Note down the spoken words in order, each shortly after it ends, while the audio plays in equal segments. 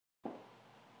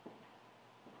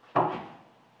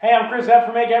Hey, I'm Chris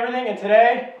from Make Everything, and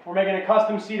today we're making a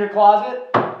custom cedar closet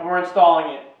and we're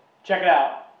installing it. Check it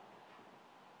out.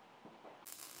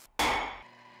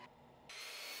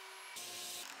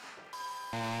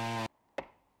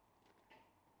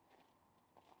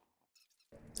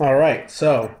 All right,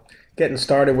 so getting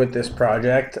started with this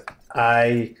project,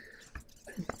 I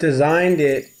designed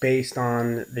it based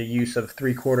on the use of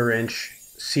 3/4 inch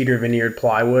cedar veneered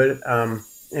plywood. And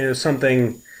it was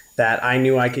something that I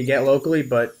knew I could get locally,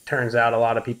 but turns out a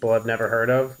lot of people have never heard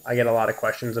of. I get a lot of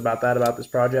questions about that, about this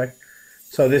project.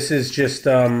 So this is just,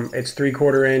 it's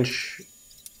 3/4 inch,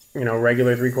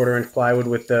 regular 3/4 inch plywood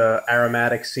with the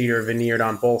aromatic cedar veneered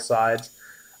on both sides.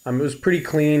 It was pretty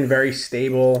clean, very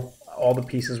stable. All the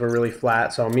pieces were really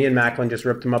flat. So me and Macklin just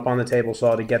ripped them up on the table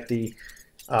saw to get the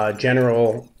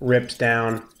general rips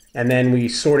down. And then we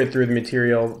sorted through the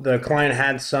material. The client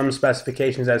had some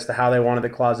specifications as to how they wanted the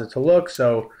closet to look.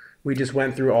 So we just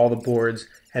went through all the boards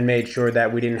and made sure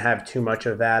that we didn't have too much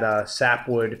of that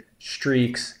sapwood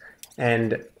streaks.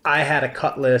 And I had a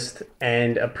cut list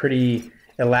and a pretty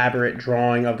elaborate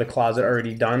drawing of the closet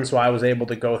already done. So I was able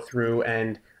to go through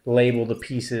and label the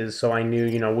pieces so I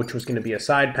knew, which was going to be a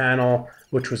side panel,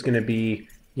 which was going to be,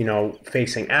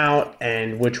 facing out,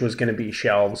 and which was going to be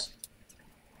shelves.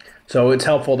 So it's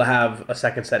helpful to have a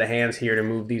second set of hands here to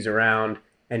move these around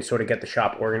and sort of get the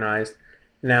shop organized.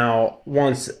 Now,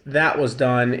 once that was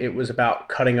done, it was about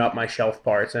cutting up my shelf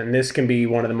parts, and this can be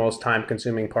one of the most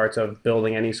time-consuming parts of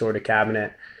building any sort of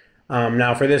cabinet.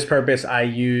 Now, for this purpose, I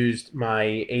used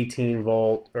my 18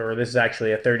 volt, or this is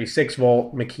actually a 36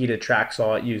 volt Makita Track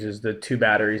Saw. It uses the 2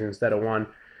 batteries instead of 1.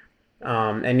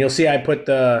 And you'll see I put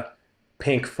the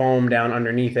pink foam down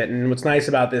underneath it. And what's nice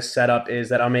about this setup is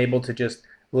that I'm able to just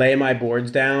lay my boards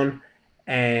down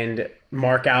and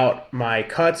mark out my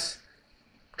cuts,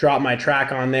 drop my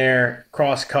track on there,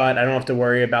 cross cut. I don't have to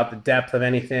worry about the depth of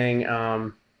anything.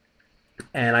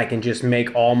 And I can just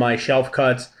make all my shelf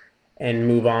cuts and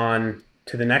move on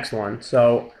to the next one.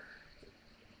 So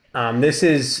this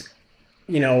is,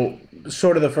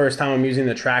 sort of the first time I'm using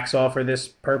the track saw for this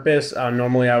purpose.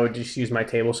 Normally I would just use my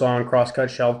table saw and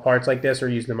cross-cut shelf parts like this, or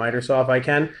use the miter saw if I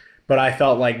can. But I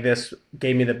felt like this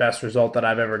gave me the best result that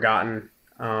I've ever gotten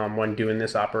when doing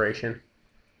this operation.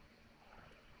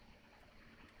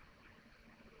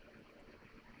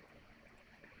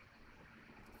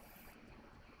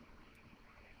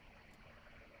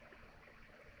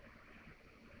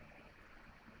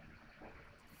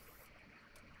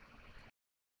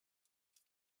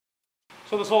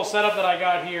 So this whole setup that I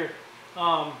got here,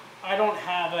 I don't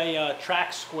have a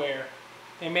track square.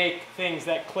 They make things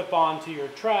that clip onto your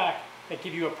track that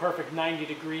give you a perfect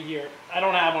 90-degree here. I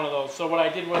don't have one of those. So what I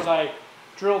did was I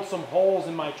drilled some holes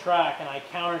in my track and I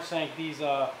countersank these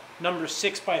number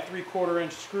 6 by 3/4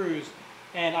 inch screws,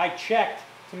 and I checked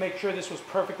to make sure this was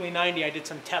perfectly 90. I did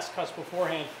some test cuts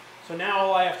beforehand. So now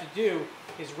all I have to do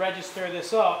is register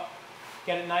this up,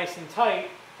 get it nice and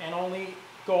tight, and only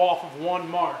go off of 1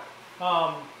 mark.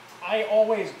 I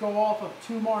always go off of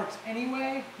 2 marks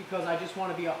anyway because I just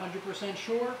want to be 100%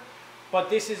 sure.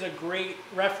 But this is a great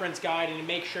reference guide and to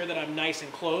make sure that I'm nice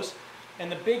and close.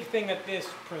 And the big thing that this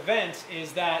prevents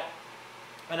is that,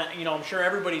 and I'm sure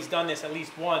everybody's done this at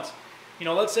least once.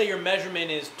 Let's say your measurement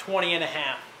is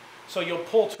 20.5. So you'll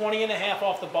pull 20.5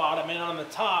 off the bottom, and on the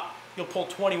top you'll pull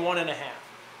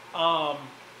 21.5.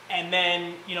 And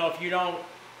then if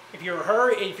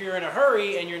you're in a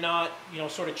hurry and you're not,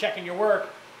 sort of checking your work,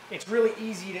 it's really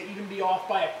easy to even be off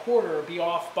by 1/4 or be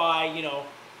off by,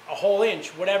 a whole inch,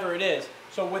 whatever it is.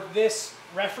 So with this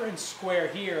reference square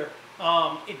here,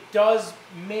 it does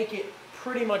make it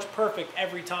pretty much perfect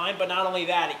every time. But not only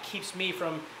that, it keeps me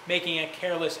from making a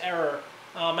careless error.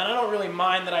 And I don't really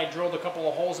mind that I drilled a couple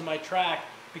of holes in my track,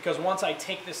 because once I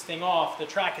take this thing off, the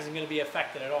track isn't going to be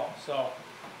affected at all. So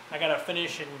I got to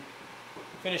finish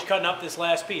cutting up this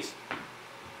last piece.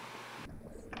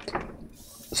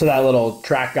 So that little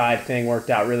track guide thing worked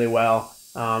out really well.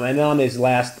 And then on this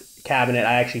last cabinet,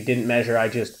 I actually didn't measure. I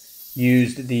just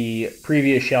used the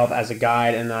previous shelf as a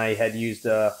guide, and I had used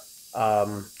a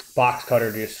box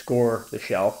cutter to score the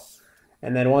shelf.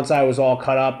 And then once I was all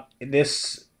cut up,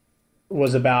 this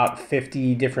was about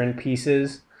 50 different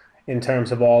pieces in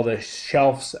terms of all the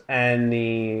shelves and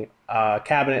the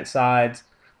cabinet sides.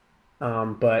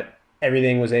 But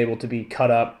everything was able to be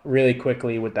cut up really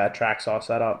quickly with that track saw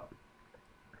setup.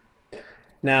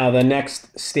 Now, the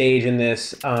next stage in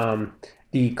this,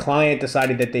 the client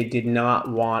decided that they did not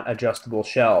want adjustable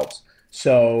shelves.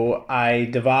 So I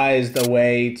devised a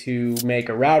way to make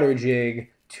a router jig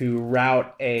to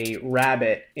route a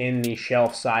rabbet in the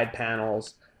shelf side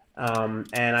panels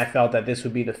And I felt that this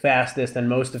would be the fastest and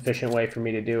most efficient way for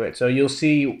me to do it. So you'll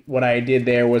see what I did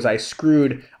there was I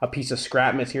screwed a piece of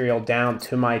scrap material down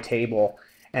to my table,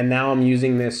 and now I'm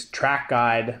using this track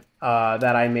guide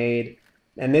that I made,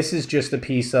 and this is just a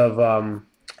piece of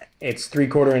it's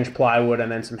 3/4 inch plywood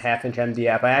and then some 1/2 inch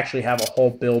MDF. I actually have a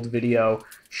whole build video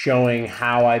showing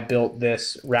how I built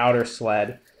this router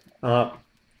sled, and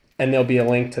there'll be a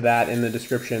link to that in the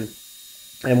description.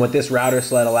 And what this router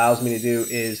sled allows me to do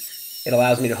is it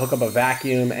allows me to hook up a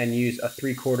vacuum and use a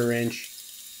 3/4 inch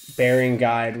bearing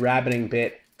guide rabbiting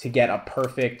bit to get a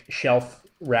perfect shelf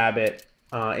rabbet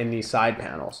in these side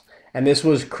panels. And this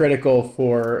was critical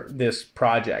for this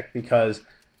project because,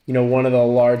 you know, one of the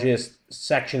largest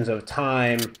sections of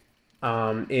time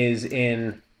is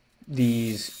in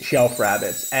these shelf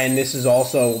rabbets. And this is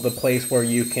also the place where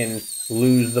you can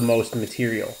lose the most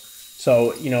material.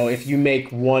 So, you know, if you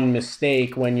make one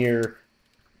mistake when you're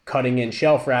cutting in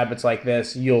shelf rabbets like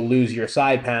this, you'll lose your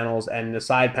side panels, and the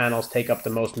side panels take up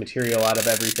the most material out of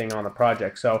everything on the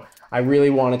project. So I really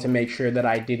wanted to make sure that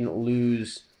I didn't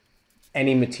lose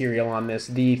any material on this.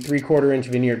 The 3/4 inch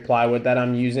veneered plywood that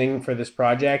I'm using for this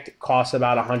project costs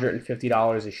about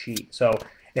 $150 a sheet. So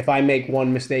if I make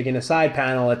one mistake in a side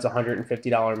panel, it's a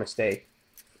 $150 mistake.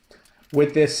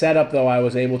 With this setup though, I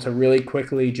was able to really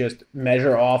quickly just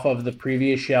measure off of the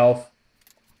previous shelf,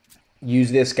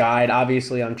 use this guide.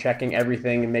 Obviously I'm checking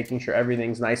everything and making sure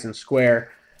everything's nice and square,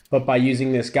 but by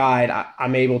using this guide,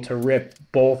 I'm able to rip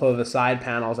both of the side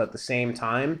panels at the same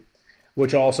time,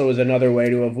 which also is another way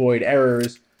to avoid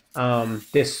errors.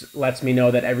 This lets me know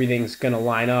that everything's going to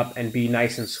line up and be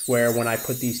nice and square when I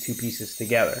put these two pieces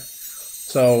together.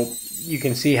 So you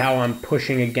can see how I'm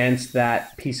pushing against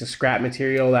that piece of scrap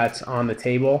material that's on the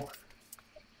table,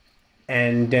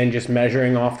 and then just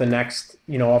measuring off the next,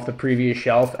 you know, off the previous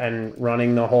shelf and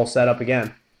running the whole setup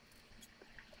again.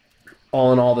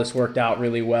 All in all, this worked out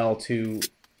really well to,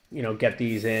 you know, get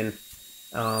these in.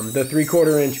 The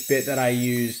 3/4 inch bit that I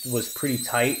used was pretty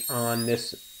tight on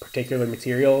this particular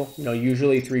material. You know,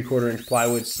 usually 3/4 inch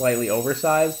plywood is slightly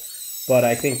oversized, but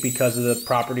I think because of the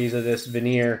properties of this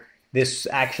veneer, this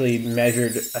actually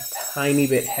measured a tiny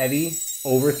bit heavy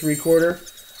over 3/4,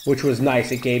 which was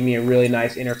nice. It gave me a really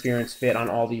nice interference fit on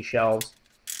all these shelves.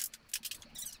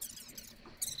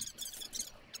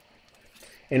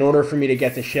 In order for me to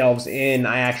get the shelves in,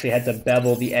 I actually had to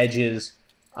bevel the edges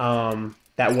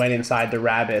that went inside the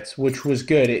rabbets, which was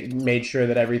good. It made sure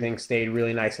that everything stayed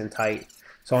really nice and tight.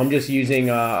 So I'm just using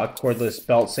a cordless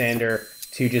belt sander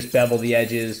to just bevel the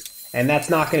edges, and that's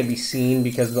not going to be seen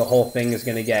because the whole thing is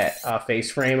going to get a face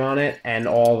frame on it, and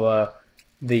all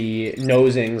the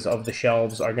nosings of the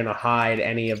shelves are going to hide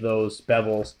any of those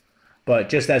bevels. But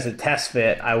just as a test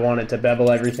fit, I wanted to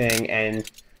bevel everything and,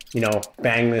 you know,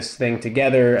 bang this thing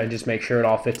together and just make sure it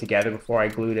all fit together before I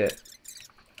glued it.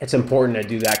 It's important to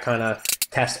do that kind of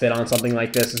test fit on something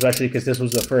like this, especially because this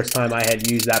was the first time I had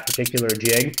used that particular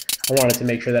jig. I wanted to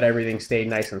make sure that everything stayed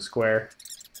nice and square.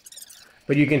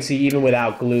 But you can see even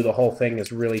without glue, the whole thing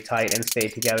is really tight and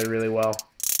stayed together really well.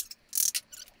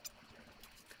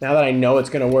 Now that I know it's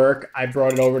going to work, I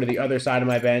brought it over to the other side of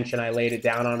my bench and I laid it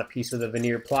down on a piece of the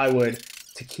veneer plywood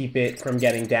to keep it from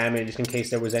getting damaged in case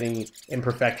there was any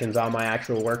imperfections on my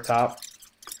actual worktop.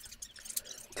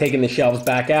 Taking the shelves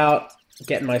back out,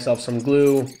 getting myself some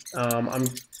glue. I'm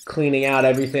cleaning out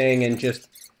everything and just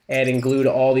adding glue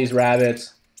to all these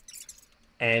rabbets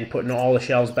and putting all the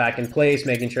shelves back in place,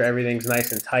 making sure everything's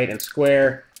nice and tight and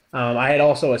square. I had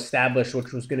also established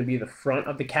which was going to be the front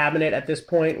of the cabinet at this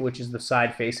point, which is the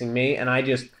side facing me, and I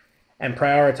just am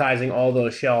prioritizing all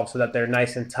those shelves so that they're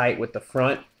nice and tight with the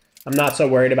front. I'm not so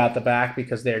worried about the back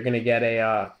because they're going to get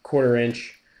a 1/4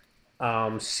 inch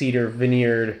cedar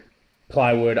veneered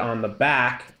plywood on the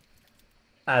back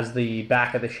as the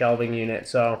back of the shelving unit.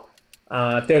 So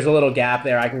if there's a little gap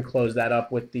there, I can close that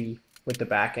up with the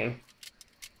backing.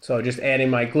 So just adding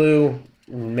my glue,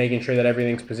 making sure that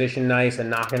everything's positioned nice and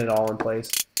knocking it all in place.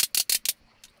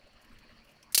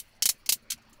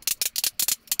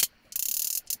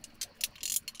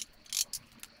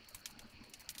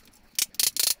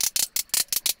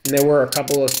 And there were a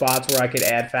couple of spots where I could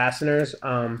add fasteners,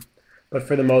 but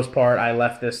for the most part, I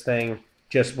left this thing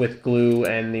just with glue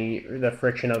and the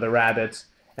friction of the rabbets,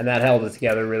 and that held it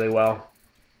together really well.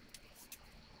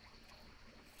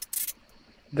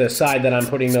 The side that I'm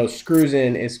putting those screws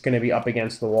in is going to be up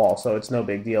against the wall, so it's no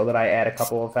big deal that I add a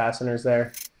couple of fasteners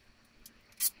there.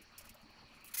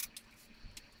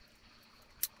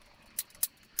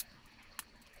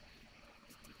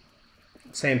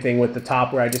 Same thing with the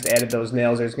top where I just added those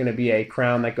nails. There's going to be a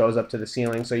crown that goes up to the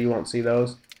ceiling, so you won't see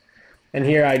those. And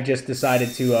here I just decided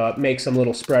to make some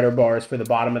little spreader bars for the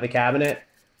bottom of the cabinet,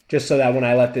 just so that when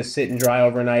I let this sit and dry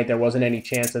overnight, there wasn't any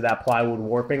chance of that plywood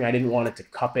warping. I didn't want it to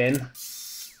cup in.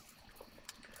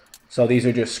 So these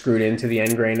are just screwed into the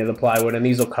end grain of the plywood, and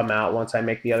these will come out once I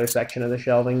make the other section of the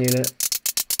shelving unit.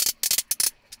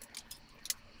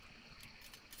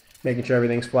 Making sure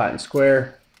everything's flat and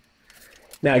square.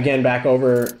 Now again, back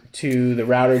over to the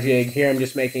router jig. Here I'm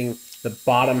just making the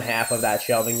bottom half of that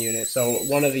shelving unit. So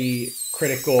one of the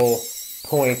critical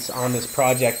points on this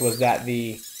project was that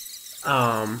the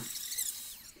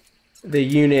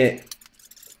unit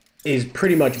is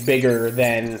pretty much bigger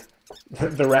than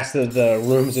the rest of the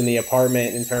rooms in the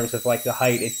apartment in terms of like the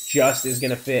height. It just is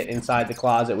going to fit inside the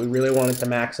closet. We really wanted to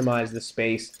maximize the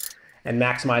space and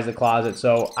maximize the closet.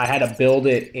 So I had to build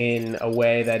it in a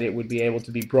way that it would be able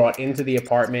to be brought into the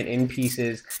apartment in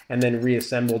pieces and then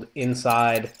reassembled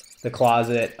inside the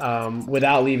closet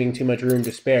without leaving too much room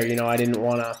to spare. You know, I didn't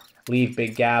want to leave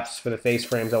big gaps for the face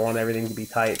frames. I want everything to be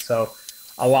tight. So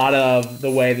a lot of the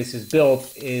way this is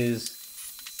built is,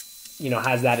 you know,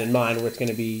 has that in mind, where it's going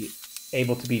to be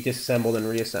able to be disassembled and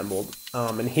reassembled.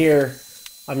 And here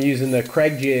I'm using the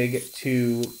Kreg jig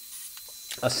to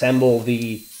assemble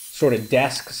the sort of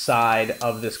desk side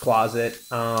of this closet.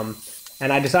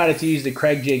 And I decided to use the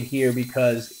Kreg jig here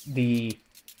because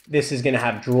this is going to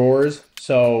have drawers.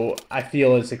 So I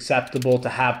feel it's acceptable to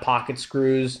have pocket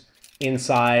screws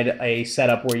inside a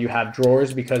setup where you have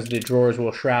drawers, because the drawers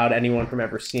will shroud anyone from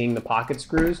ever seeing the pocket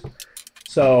screws.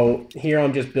 So here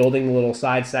I'm just building the little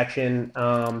side section,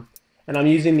 and I'm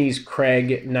using these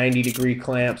Kreg 90-degree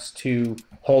clamps to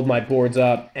hold my boards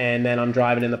up, and then I'm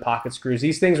driving in the pocket screws.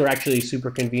 These things are actually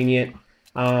super convenient.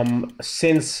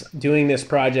 Since doing this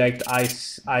project,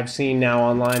 I've seen now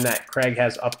online that Kreg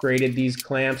has upgraded these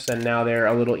clamps, and now they're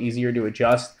a little easier to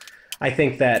adjust. I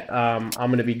think that I'm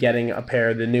going to be getting a pair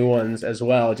of the new ones as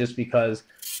well, just because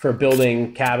for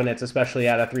building cabinets, especially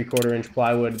out of 3/4 inch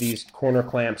plywood, these corner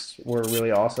clamps were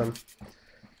really awesome.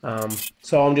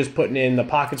 So I'm just putting in the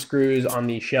pocket screws on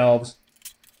these shelves.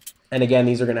 And again,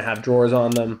 these are going to have drawers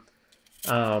on them.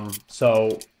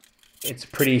 So it's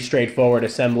pretty straightforward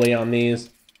assembly on these.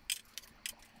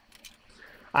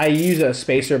 I use a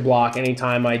spacer block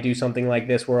anytime I do something like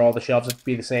this where all the shelves have to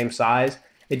be the same size.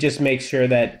 It just makes sure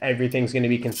that everything's going to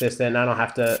be consistent, and I don't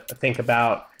have to think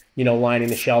about, you know, lining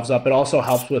the shelves up. It also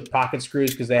helps with pocket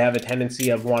screws because they have a tendency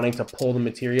of wanting to pull the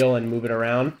material and move it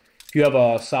around. If you have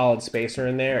a solid spacer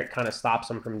in there, it kind of stops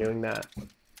them from doing that.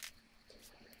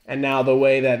 And now the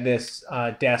way that this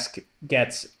desk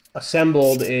gets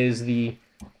assembled is the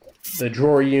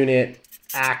drawer unit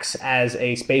acts as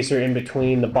a spacer in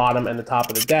between the bottom and the top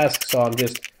of the desk. So I'm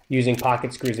just using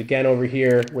pocket screws again over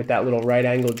here with that little right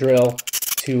angle drill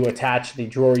to attach the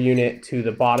drawer unit to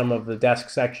the bottom of the desk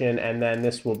section, and then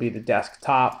this will be the desk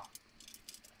top.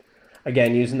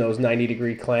 Again, using those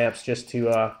 90-degree clamps just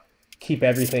to keep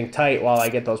everything tight while I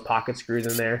get those pocket screws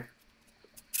in there.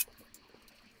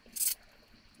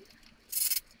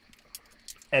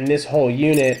 And this whole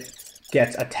unit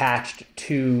gets attached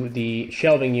to the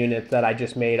shelving unit that I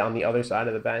just made on the other side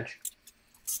of the bench.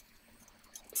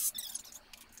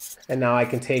 And now I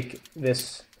can take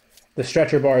the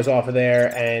stretcher bars off of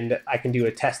there, and I can do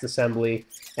a test assembly.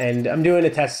 And I'm doing a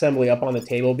test assembly up on the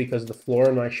table because the floor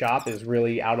in my shop is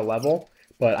really out of level,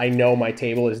 but I know my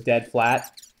table is dead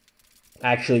flat.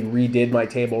 I actually redid my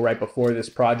table right before this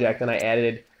project, and I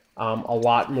added a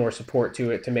lot more support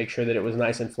to it to make sure that it was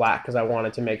nice and flat, because I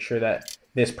wanted to make sure that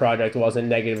this project wasn't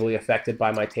negatively affected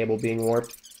by my table being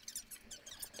warped.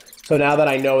 So now that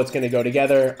I know it's going to go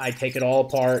together, I take it all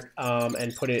apart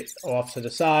and put it off to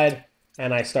the side,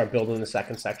 and I start building the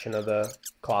second section of the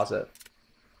closet.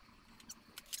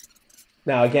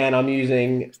 Now again, I'm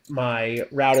using my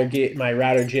router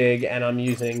jig, and I'm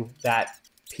using that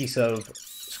piece of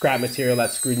scrap material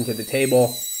that's screwed into the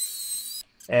table,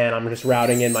 and I'm just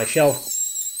routing in my shelf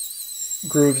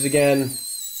grooves again.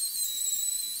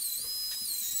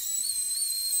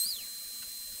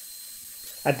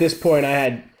 At this point, I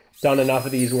had done enough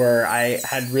of these where I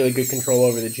had really good control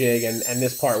over the jig, and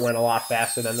this part went a lot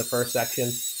faster than the first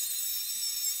section.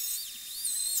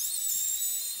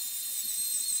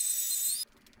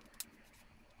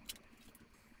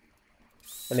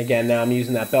 And again, now I'm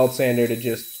using that belt sander to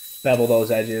just bevel those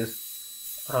edges.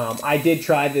 I did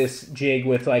try this jig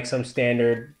with like some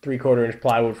standard 3/4 inch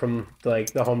plywood from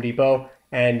like the Home Depot,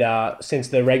 and since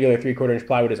the regular 3/4 inch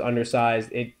plywood is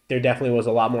undersized, there definitely was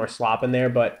a lot more slop in there,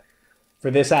 but for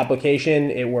this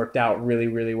application, it worked out really,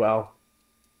 really well.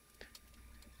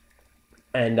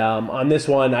 And on this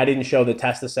one, I didn't show the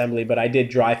test assembly, but I did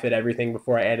dry fit everything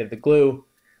before I added the glue.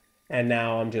 And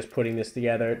now I'm just putting this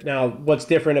together. Now, what's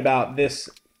different about this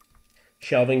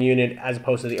shelving unit as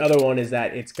opposed to the other one is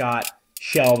that it's got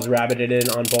shelves rabbited in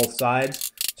on both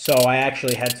sides. So I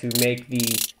actually had to make the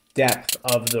depth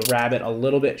of the rabbet a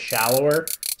little bit shallower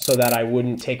so that I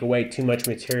wouldn't take away too much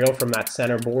material from that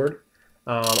center board.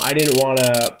 I didn't want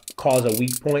to cause a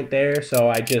weak point there, so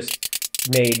I just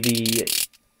made the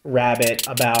rabbet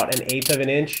about 1/8 of an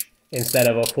inch instead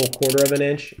of a full 1/4 of an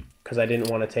inch because I didn't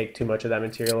want to take too much of that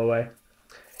material away.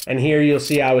 And here you'll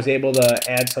see I was able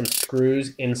to add some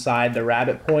screws inside the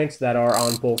rabbet points that are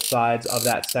on both sides of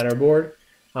that center board.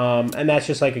 And that's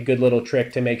just like a good little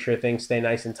trick to make sure things stay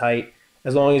nice and tight.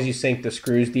 As long as you sink the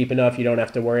screws deep enough, you don't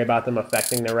have to worry about them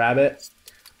affecting the rabbet.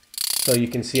 So you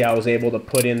can see I was able to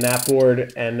put in that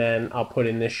board, and then I'll put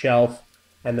in this shelf,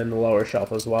 and then the lower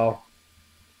shelf as well.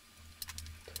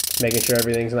 Just making sure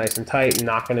everything's nice and tight and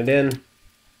knocking it in.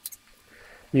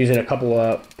 Using a couple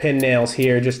of pin nails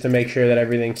here just to make sure that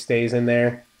everything stays in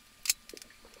there.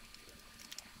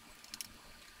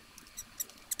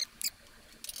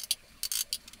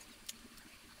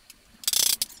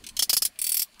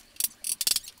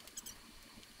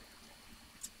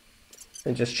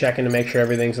 And just checking to make sure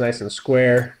everything's nice and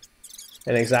square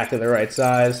and exactly the right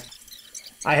size.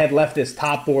 I had left this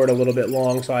top board a little bit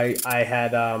long, so I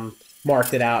had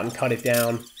marked it out and cut it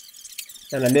down.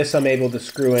 And then this I'm able to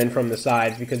screw in from the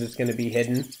sides because it's going to be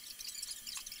hidden.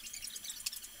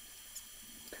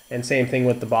 And same thing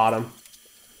with the bottom.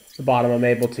 The bottom I'm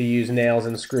able to use nails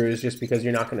and screws just because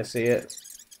you're not going to see it.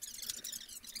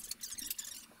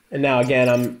 And now again,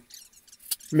 I'm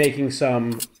spending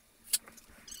some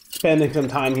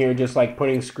time here just like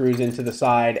putting screws into the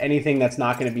side. Anything that's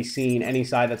not going to be seen, any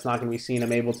side that's not going to be seen,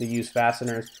 I'm able to use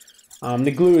fasteners.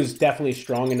 The glue is definitely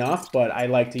strong enough, but I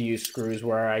like to use screws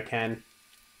where I can.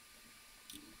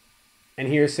 And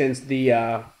here, since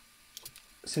the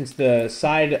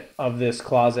side of this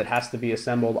closet has to be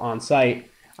assembled on site,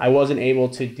 I wasn't able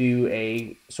to do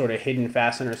a sort of hidden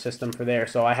fastener system for there,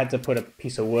 so I had to put a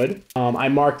piece of wood. I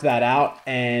marked that out,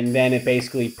 and then it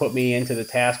basically put me into the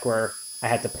task where I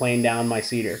had to plane down my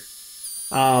cedar.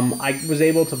 I was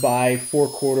able to buy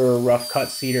 4/4 rough cut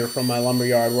cedar from my lumber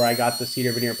yard where I got the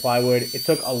cedar veneer plywood. It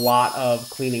took a lot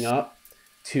of cleaning up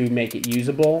to make it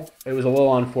usable. It was a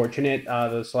little unfortunate.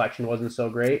 The selection wasn't so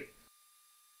great.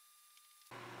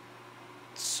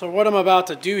 So what I'm about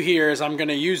to do here is I'm going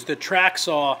to use the track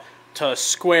saw to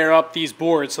square up these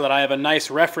boards so that I have a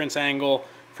nice reference angle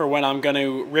for when I'm going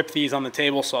to rip these on the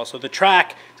table saw. So the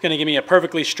track is going to give me a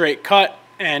perfectly straight cut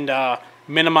and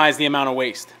minimize the amount of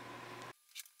waste.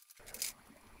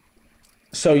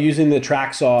 So using the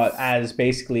track saw as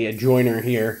basically a joiner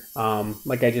here,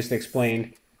 like I just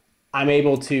explained, I'm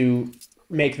able to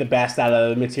make the best out of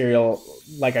the material.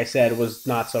 Like I said, was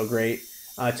not so great.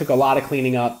 It took a lot of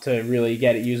cleaning up to really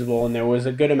get it usable, and there was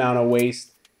a good amount of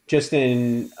waste just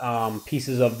in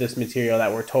pieces of this material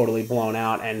that were totally blown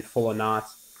out and full of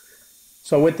knots.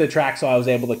 So with the track saw, I was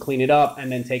able to clean it up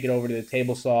and then take it over to the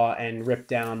table saw and rip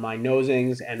down my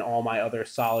nosings and all my other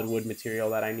solid wood material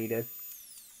that I needed.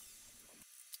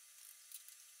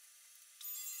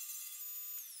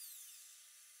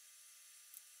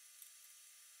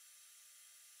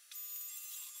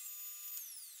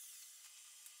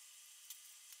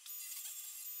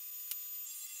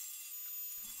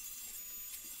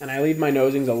 And I leave my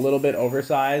nosings a little bit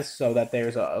oversized so that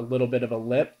there's a little bit of a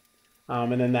lip.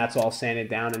 And then that's all sanded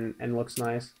down and looks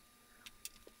nice.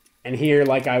 And here,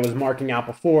 like I was marking out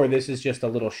before, this is just a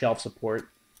little shelf support.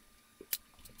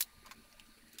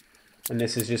 And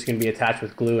this is just going to be attached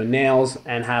with glue and nails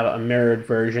and have a mirrored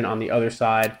version on the other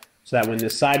side so that when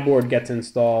this sideboard gets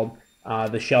installed,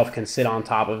 the shelf can sit on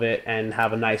top of it and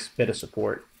have a nice bit of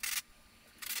support.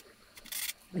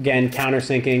 Again,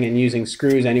 countersinking and using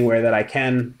screws anywhere that I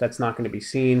can that's not going to be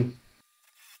seen.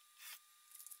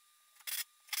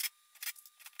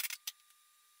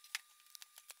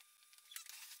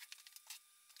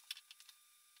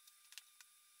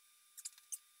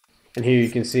 And here you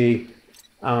can see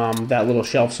that little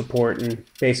shelf support, and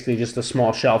basically just a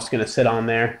small shelf's going to sit on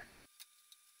there.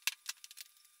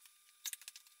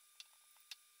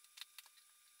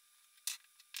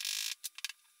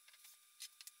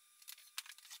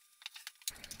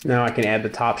 Now I can add the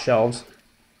top shelves.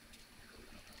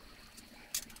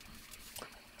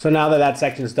 So now that that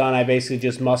section's done, I basically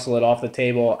just muscle it off the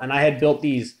table. And I had built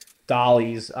these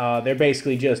dollies. They're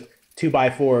basically just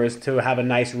 2x4s to have a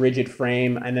nice rigid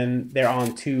frame, and then they're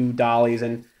on 2 dollies.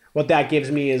 And what that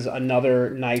gives me is another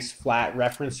nice flat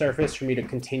reference surface for me to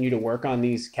continue to work on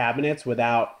these cabinets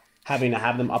without having to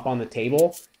have them up on the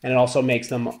table. And it also makes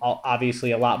them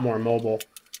obviously a lot more mobile.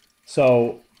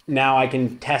 So now I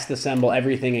can test assemble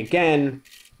everything again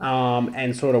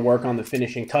and sort of work on the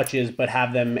finishing touches, but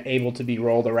have them able to be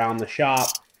rolled around the shop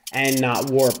and not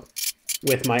warp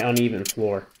with my uneven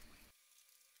floor.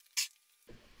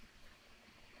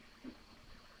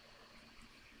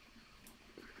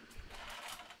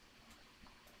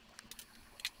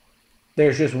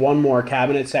 There's just one more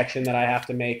cabinet section that I have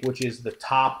to make, which is the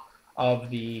top of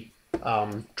the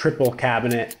triple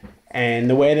cabinet. And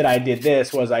the way that I did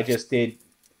this was I just did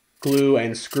glue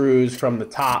and screws from the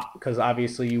top, because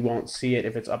obviously you won't see it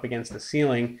if it's up against the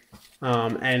ceiling.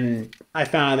 And I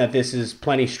found that this is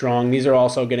plenty strong. These are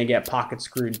also going to get pocket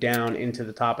screwed down into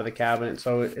the top of the cabinet,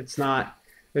 so there's not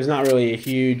really a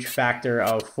huge factor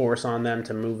of force on them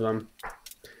to move them.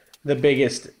 The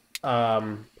biggest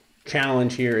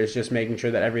challenge here is just making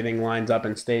sure that everything lines up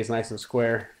and stays nice and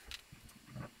square.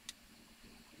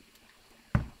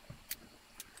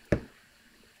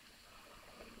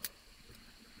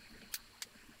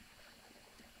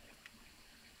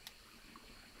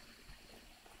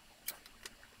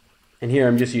 And here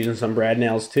I'm just using some brad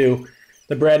nails too.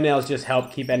 The brad nails just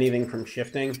help keep anything from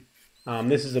shifting.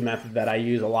 This is a method that I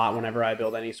use a lot whenever I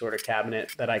build any sort of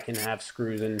cabinet that I can have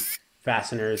screws and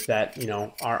fasteners that, you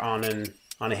know, are on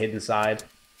a hidden side.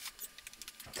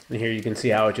 And here you can see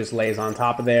how it just lays on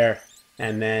top of there,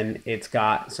 and then it's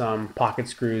got some pocket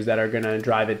screws that are going to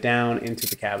drive it down into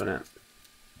the cabinet.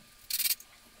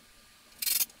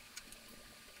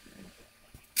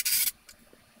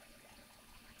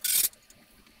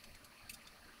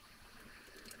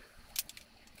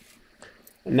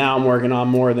 And now I'm working on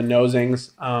more of the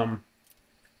nosings. I'm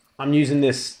using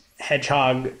this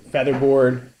Hedgehog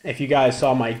Featherboard. If you guys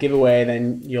saw my giveaway,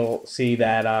 then you'll see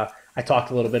that I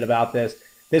talked a little bit about this.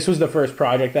 This was the first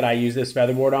project that I used this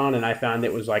featherboard on, and I found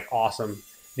it was like awesome.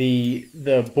 The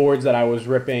boards that I was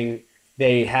ripping,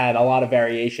 they had a lot of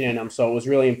variation in them, so it was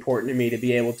really important to me to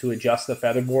be able to adjust the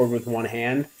featherboard with one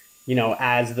hand. You know,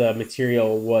 as the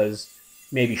material was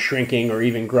maybe shrinking or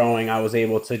even growing, I was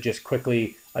able to just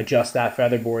quickly adjust that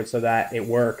featherboard so that it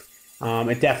worked.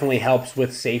 It definitely helps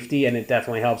with safety, and it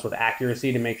definitely helps with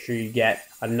accuracy to make sure you get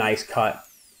a nice cut.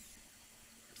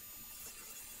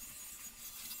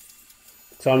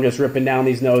 So I'm just ripping down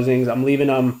these nosings. I'm leaving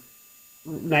them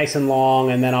nice and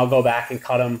long, and then I'll go back and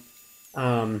cut them.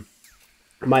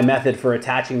 My method for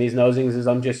attaching these nosings is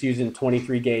I'm just using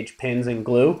 23 gauge pins and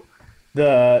glue.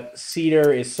 The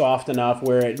cedar is soft enough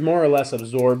where it more or less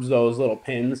absorbs those little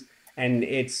pins, and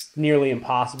it's nearly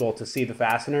impossible to see the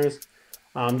fasteners.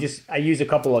 I use a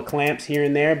couple of clamps here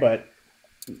and there, but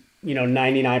you know,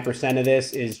 99% of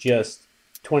this is just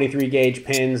 23 gauge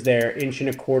pins. They're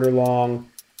 1.25 long.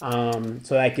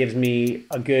 So that gives me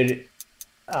a good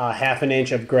 1/2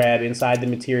 inch of grab inside the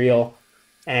material.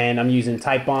 And I'm using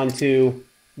Type Bond 2,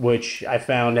 which I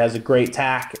found has a great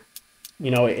tack.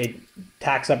 You know, it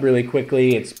tacks up really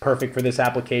quickly. It's perfect for this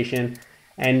application.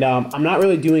 And I'm not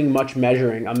really doing much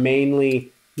measuring. I'm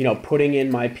mainly, you know, putting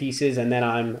in my pieces, and then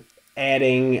I'm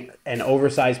adding an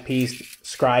oversized piece,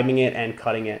 scribing it, and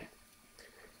cutting it.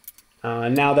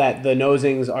 Now that the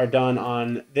nosings are done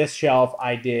on this shelf,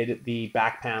 I did the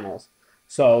back panels.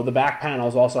 So the back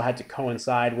panels also had to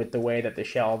coincide with the way that the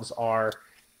shelves are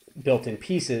built in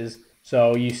pieces.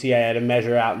 So you see I had to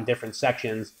measure out in different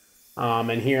sections.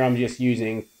 And here I'm just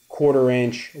using 1/4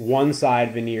 inch one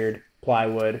side veneered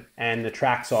plywood and the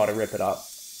track saw to rip it up.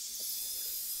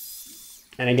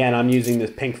 And again, I'm using this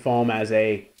pink foam as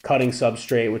a cutting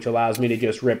substrate, which allows me to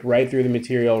just rip right through the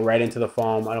material, right into the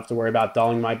foam. I don't have to worry about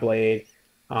dulling my blade.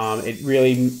 It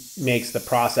really makes the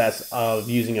process of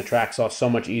using a track saw so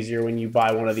much easier when you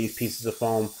buy one of these pieces of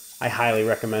foam. I highly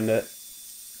recommend it.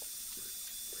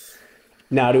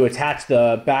 Now to attach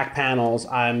the back panels,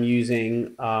 I'm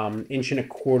using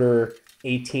 1.25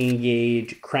 18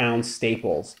 gauge crown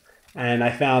staples. And I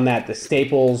found that the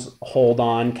staples hold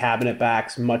on cabinet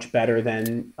backs much better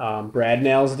than brad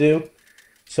nails do.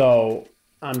 So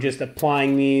I'm just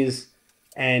applying these,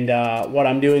 and what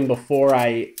I'm doing before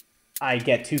I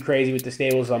get too crazy with the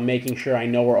staples, I'm making sure I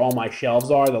know where all my shelves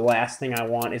are. The last thing I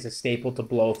want is a staple to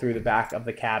blow through the back of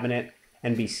the cabinet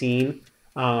and be seen.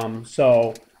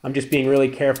 So I'm just being really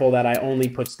careful that I only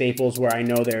put staples where I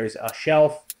know there's a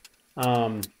shelf.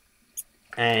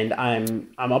 And I'm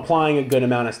applying a good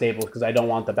amount of staples because I don't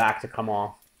want the back to come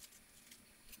off.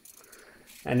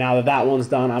 And now that that one's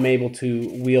done, I'm able to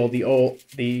wheel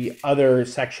the other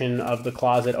section of the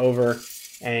closet over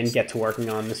and get to working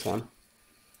on this one.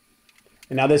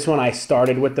 And now this one I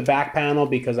started with the back panel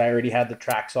because I already had the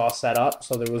track saw set up,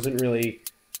 so there wasn't really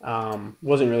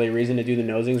a reason to do the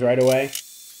nosings right away.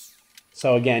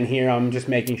 So again, here I'm just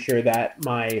making sure that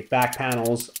my back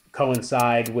panels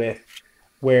coincide with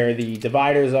where the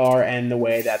dividers are and the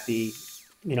way that the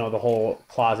whole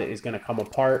closet is going to come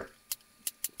apart.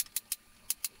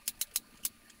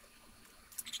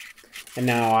 And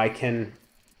now I can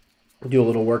do a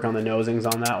little work on the nosings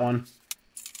on that one.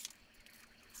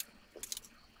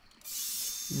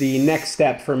 The next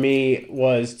step for me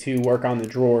was to work on the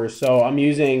drawers. So I'm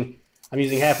using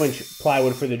 1/2 inch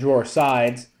plywood for the drawer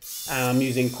sides. I'm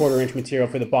using 1/4 inch material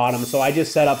for the bottom. So I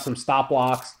just set up some stop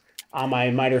blocks on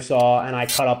my miter saw and I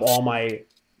cut up all my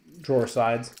drawer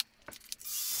sides.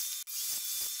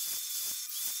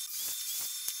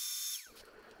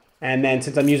 And then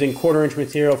since I'm using 1/4 inch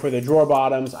material for the drawer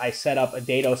bottoms, I set up a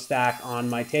dado stack on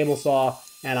my table saw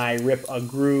and I rip a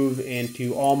groove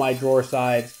into all my drawer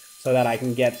sides so that I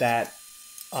can get that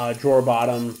drawer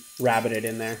bottom rabbited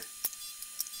in there.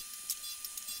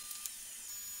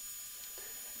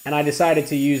 And I decided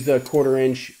to use the 1/4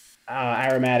 inch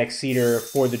aromatic cedar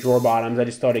for the drawer bottoms. I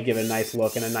just thought it'd give it a nice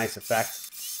look and a nice effect.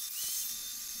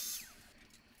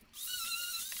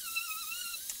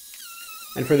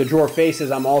 And for the drawer faces,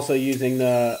 I'm also using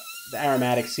the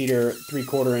aromatic cedar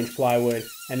 3/4 inch plywood,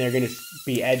 and they're going to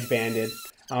be edge banded.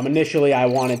 Initially, I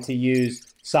wanted to use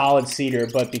solid cedar,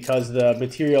 but because the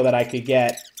material that I could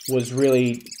get was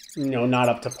really, not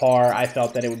up to par, I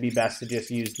felt that it would be best to just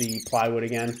use the plywood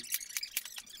again.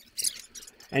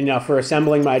 And now for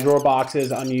assembling my drawer boxes,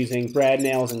 I'm using brad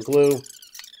nails and glue.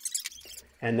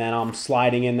 And then I'm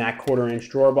sliding in that 1/4 inch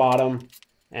drawer bottom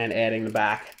and adding the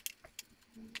back.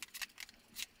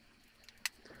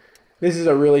 This is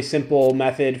a really simple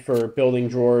method for building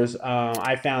drawers.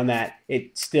 I found that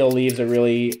it still leaves a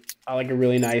really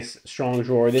nice strong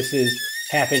drawer. This is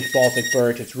 1/2 inch Baltic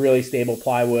birch. It's really stable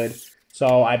plywood.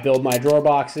 So I build my drawer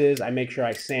boxes. I make sure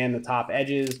I sand the top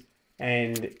edges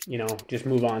and, just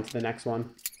move on to the next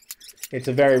one. It's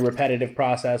a very repetitive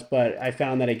process, but I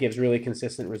found that it gives really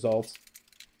consistent results.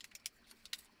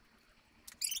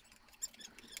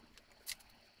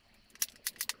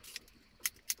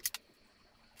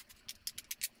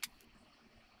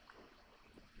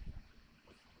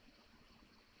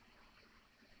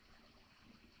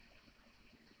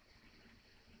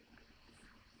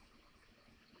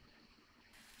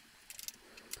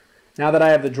 Now that I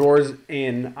have the drawers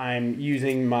in, I'm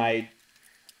using my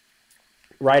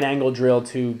right angle drill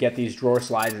to get these drawer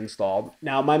slides installed.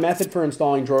 Now, my method for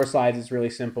installing drawer slides is really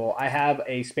simple. I have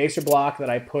a spacer block that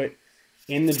I put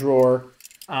in the drawer,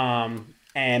 and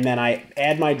then I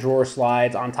add my drawer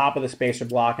slides on top of the spacer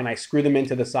block and I screw them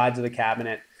into the sides of the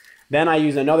cabinet. Then I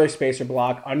use another spacer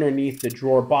block underneath the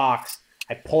drawer box.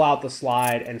 I pull out the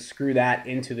slide and screw that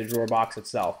into the drawer box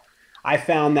itself. I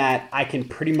found that I can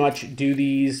pretty much do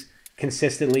these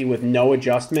consistently with no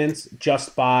adjustments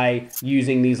just by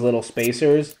using these little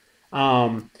spacers.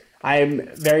 I'm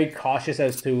very cautious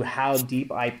as to how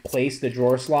deep I place the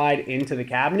drawer slide into the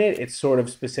cabinet. It's sort of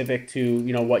specific to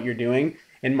what you're doing.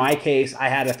 In my case, I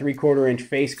had a 3/4 inch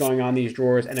face going on these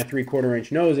drawers and a 3/4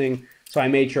 inch nosing, so I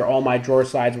made sure all my drawer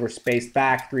slides were spaced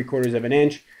back 3/4 of an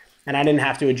inch, and I didn't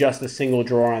have to adjust a single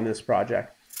drawer on this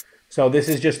project. So this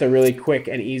is just a really quick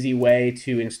and easy way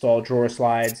to install drawer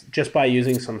slides just by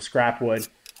using some scrap wood.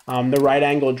 The right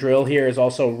angle drill here is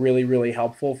also really, really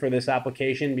helpful for this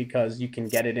application because you can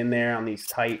get it in there on these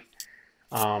tight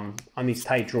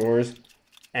drawers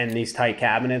and these tight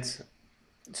cabinets.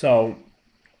 So,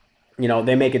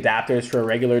 they make adapters for a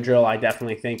regular drill. I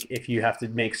definitely think if you have to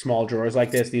make small drawers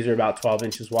like this, these are about 12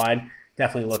 inches wide,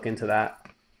 definitely look into that.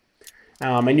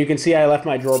 And you can see I left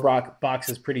my drawer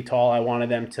boxes pretty tall. I wanted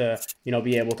them to,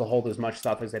 be able to hold as much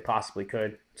stuff as they possibly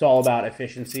could. It's all about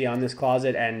efficiency on this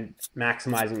closet and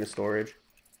maximizing the storage.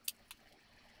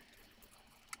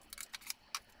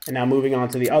 And now moving on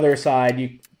to the other side,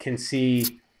 you can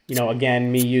see,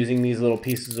 again, me using these little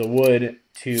pieces of wood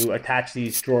to attach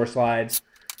these drawer slides.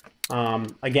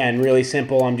 Again, really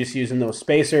simple. I'm just using those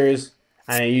spacers.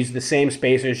 I use the same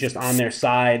spacers just on their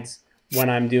sides when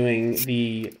I'm doing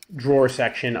the drawer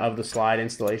section of the slide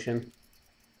installation.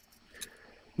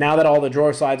 Now that all the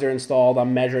drawer slides are installed,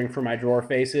 I'm measuring for my drawer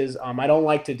faces. I don't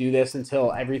like to do this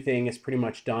until everything is pretty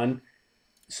much done.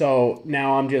 So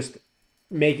now I'm just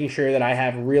making sure that I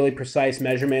have really precise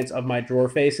measurements of my drawer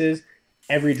faces.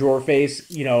 Every drawer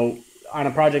face, on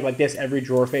a project like this, every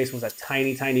drawer face was a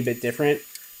tiny, tiny bit different.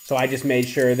 So I just made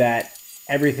sure that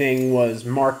everything was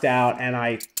marked out, and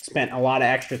I spent a lot of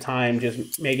extra time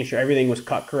just making sure everything was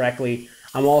cut correctly.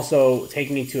 I'm also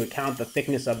taking into account the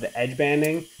thickness of the edge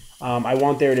banding. I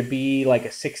want there to be like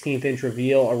a 1/16 inch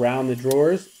reveal around the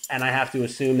drawers, and I have to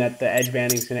assume that the edge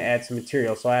banding is going to add some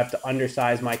material, so I have to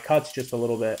undersize my cuts just a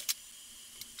little bit.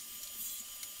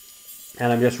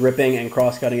 And I'm just ripping and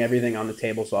cross-cutting everything on the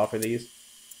table saw for these.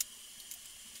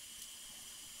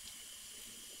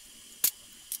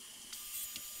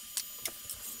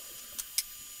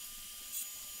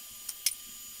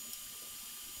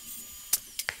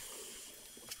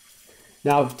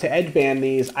 Now to edge band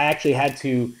these, I actually had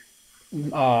to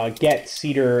get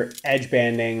cedar edge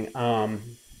banding,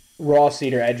 raw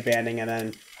cedar edge banding, and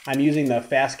then I'm using the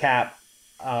Fast Cap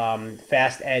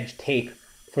Fast Edge tape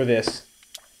for this.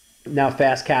 Now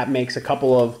Fast Cap makes a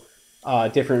couple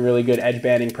of different really good edge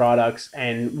banding products,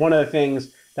 and one of the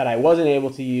things that I wasn't able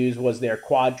to use was their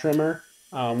quad trimmer,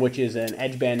 which is an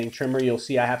edge banding trimmer. You'll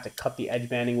see I have to cut the edge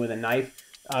banding with a knife.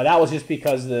 That was just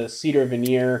because the cedar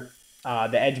veneer,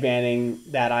 the edge banding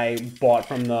that I bought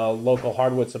from the local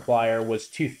hardwood supplier was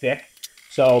too thick.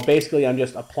 So basically I'm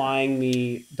just applying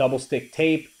the double stick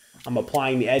tape, I'm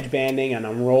applying the edge banding, and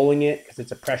I'm rolling it because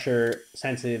it's a pressure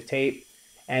sensitive tape.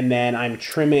 And then I'm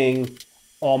trimming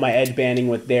all my edge banding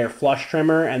with their flush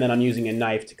trimmer, and then I'm using a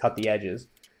knife to cut the edges.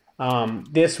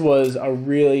 This was a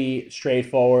really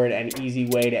straightforward and easy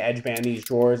way to edge band these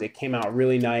drawers. It came out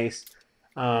really nice.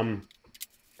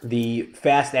 The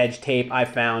Fast Edge tape I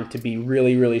found to be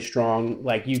really, really strong.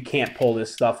 Like, you can't pull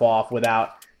this stuff off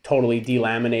without totally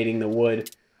delaminating the wood.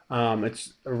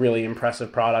 It's a really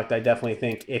impressive product. I definitely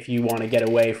think if you want to get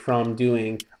away from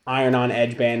doing iron-on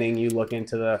edge banding, you look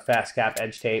into the Fast Cap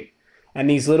edge tape. And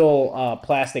these little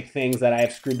plastic things that I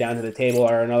have screwed down to the table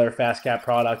are another Fast Cap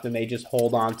product, and they just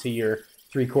hold on to your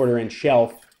 3/4 inch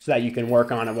shelf so that you can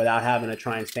work on it without having to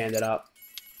try and stand it up.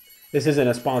 This isn't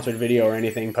a sponsored video or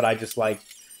anything, but I just like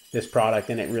this product,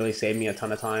 and it really saved me a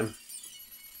ton of time.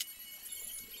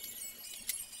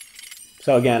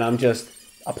 So again, I'm just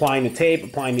applying the tape,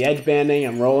 applying the edge banding,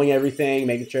 I'm rolling everything,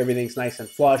 making sure everything's nice and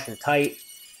flush and tight.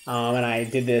 And I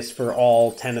did this for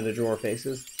all 10 of the drawer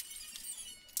faces.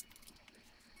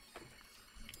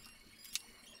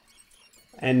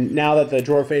 And now that the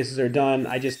drawer faces are done,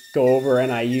 I just go over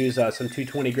and I use some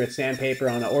 220 grit sandpaper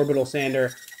on an orbital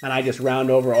sander, and I just round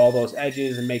over all those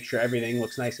edges and make sure everything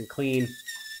looks nice and clean.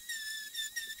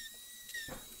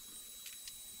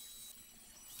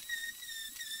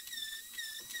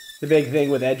 The big thing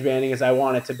with edge banding is I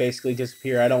want it to basically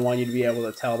disappear. I don't want you to be able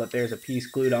to tell that there's a piece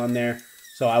glued on there.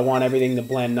 So I want everything to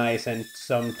blend nice, and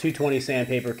some 220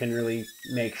 sandpaper can really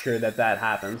make sure that that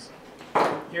happens.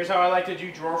 Here's how I like to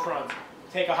do drawer fronts.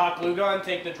 Take a hot glue gun,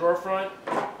 take the drawer front,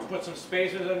 put some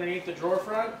spacers underneath the drawer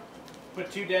front,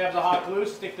 put 2 dabs of hot glue,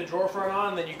 stick the drawer front on,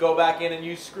 and then you go back in and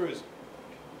use screws.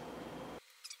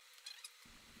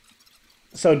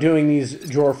 So doing these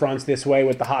drawer fronts this way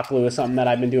with the hot glue is something that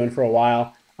I've been doing for a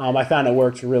while. I found it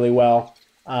works really well.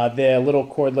 The little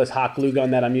cordless hot glue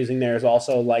gun that I'm using there is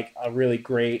also like a really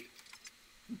great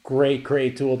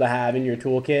tool to have in your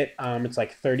toolkit. It's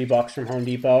like 30 bucks from Home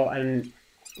Depot, and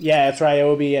yeah, it's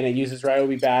Ryobi and it uses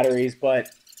Ryobi batteries,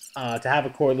 but to have a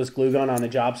cordless glue gun on a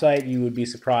job site, you would be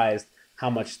surprised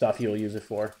how much stuff you'll use it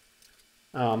for.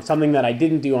 Something that I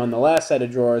didn't do on the last set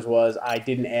of drawers was I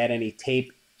didn't add any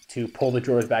tape to pull the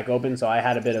drawers back open, so I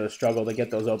had a bit of a struggle to get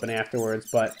those open afterwards.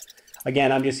 But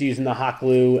again, I'm just using the hot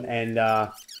glue and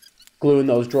gluing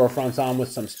those drawer fronts on with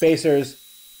some spacers.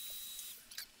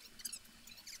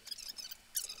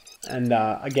 And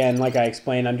again, like I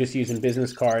explained, I'm just using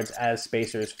business cards as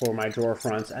spacers for my drawer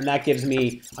fronts, and that gives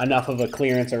me enough of a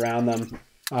clearance around them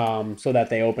so that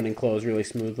they open and close really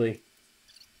smoothly.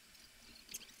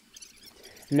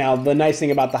 Now, the nice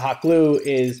thing about the hot glue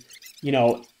is, you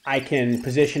know, I can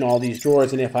position all these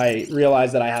drawers, and if I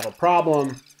realize that I have a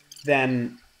problem,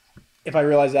 then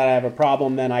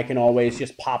I can always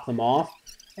just pop them off,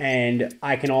 and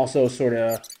I can also sort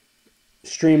of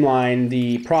streamline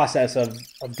the process of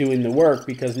doing the work,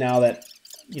 because now that,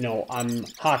 you know, I'm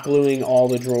hot gluing all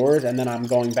the drawers and then I'm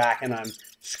going back and I'm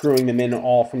screwing them in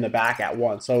all from the back at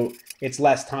once. So it's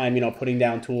less time, you know, putting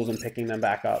down tools and picking them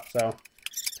back up. So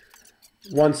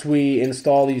once we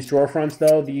install these drawer fronts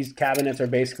though, these cabinets are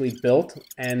basically built,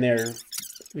 and they're,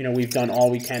 you know, we've done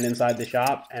all we can inside the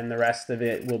shop, and the rest of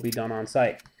it will be done on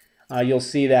site. You'll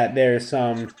see that there's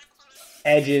some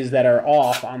edges that are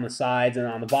off on the sides and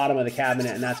on the bottom of the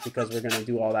cabinet, and that's because we're going to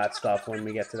do all that stuff when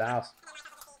we get to the house.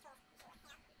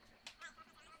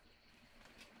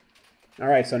 All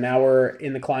right, so now we're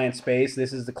in the client space.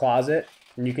 This is the closet,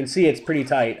 and you can see it's pretty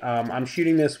tight. I'm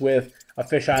shooting this with a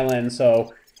fisheye lens,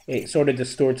 so it sort of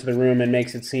distorts the room and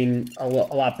makes it seem a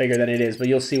lot bigger than it is, but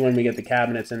you'll see when we get the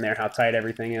cabinets in there how tight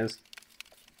everything is.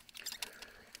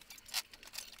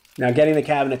 Now, getting the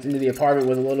cabinets into the apartment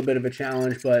was a little bit of a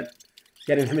challenge, but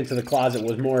getting them into the closet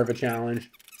was more of a challenge.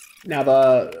 Now,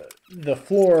 the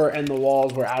floor and the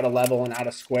walls were out of level and out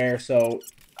of square, so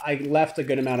I left a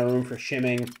good amount of room for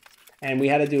shimming, and we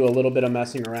had to do a little bit of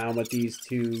messing around with these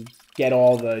to get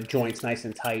all the joints nice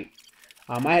and tight.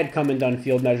 I had come and done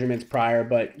field measurements prior,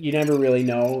 but you never really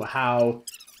know how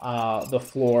the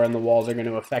floor and the walls are going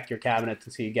to affect your cabinets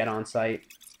until you get on site.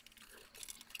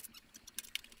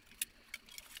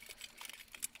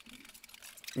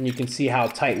 and you can see how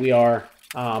tight we are,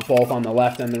 both on the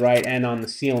left and the right and on the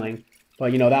ceiling.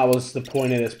 But that was the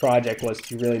point of this project, was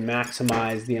to really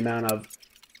maximize the amount of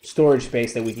storage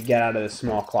space that we could get out of this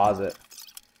small closet.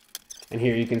 And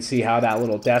here you can see how that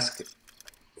little desk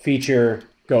feature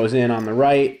goes in on the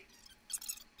right.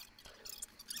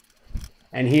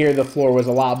 And here the floor was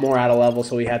a lot more out of level,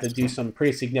 so we had to do some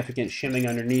pretty significant shimming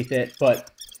underneath it. But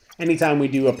anytime we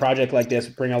do a project like this,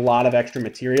 bring a lot of extra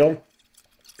material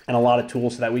and a lot of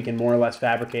tools so that we can more or less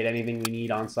fabricate anything we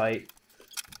need on site.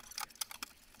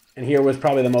 And here was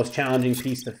probably the most challenging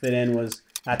piece to fit in, was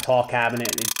that tall cabinet.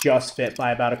 It just fit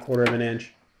by about 1/4 of an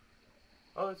inch.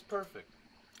 Oh, it's perfect.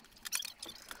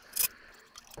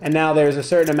 And now there's a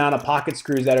certain amount of pocket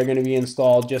screws that are going to be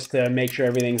installed just to make sure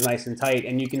everything's nice and tight.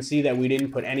 And you can see that we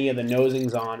didn't put any of the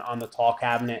nosings on the tall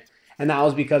cabinet. And that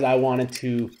was because I wanted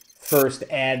to first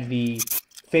add the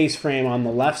face frame on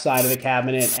the left side of the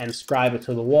cabinet and scribe it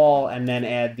to the wall, and then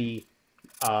add the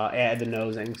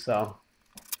nosing. So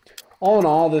all in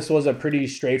all, this was a pretty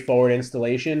straightforward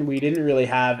installation. We didn't really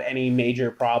have any major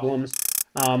problems.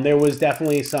 There was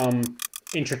definitely some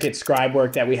intricate scribe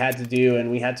work that we had to do,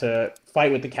 and we had to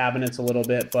fight with the cabinets a little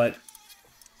bit, but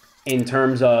in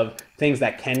terms of things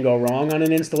that can go wrong on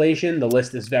an installation, the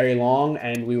list is very long,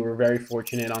 and we were very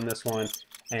fortunate on this one,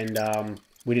 and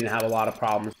we didn't have a lot of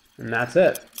problems. And that's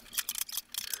it.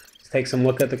 Let's take some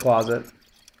look at the closet.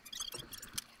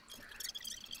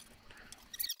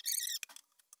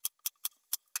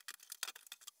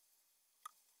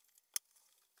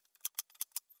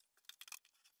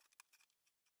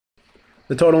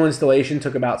 The total installation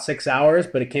took about 6 hours,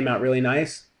 but it came out really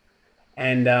nice.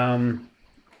 And I'm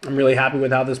really happy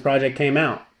with how this project came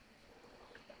out.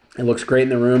 It looks great in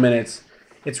the room, and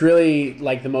it's really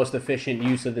like the most efficient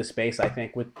use of this space, I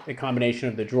think, with the combination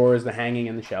of the drawers, the hanging,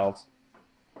 and the shelves.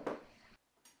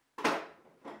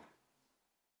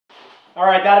 All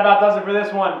right, that about does it for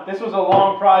this one. This was a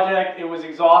long project. It was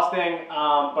exhausting,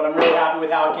 but I'm really happy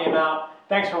with how it came out.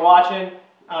 Thanks for watching.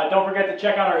 Don't forget to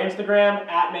check out our Instagram,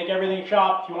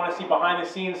 @MakeEverythingShop, if you want to see behind the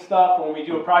scenes stuff. When we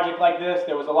do a project like this,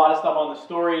 there was a lot of stuff on the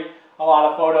story, a lot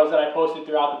of photos that I posted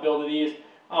throughout the build of these.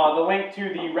 The link to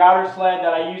the router sled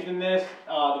that I used in this,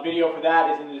 the video for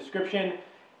that is in the description.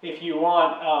 If you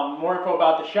want more info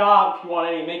about the shop, if you want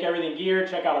any Make Everything gear,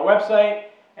 check out our website.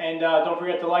 And don't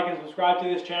forget to like and subscribe to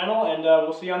this channel, and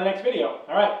we'll see you on the next video.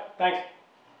 All right, thanks.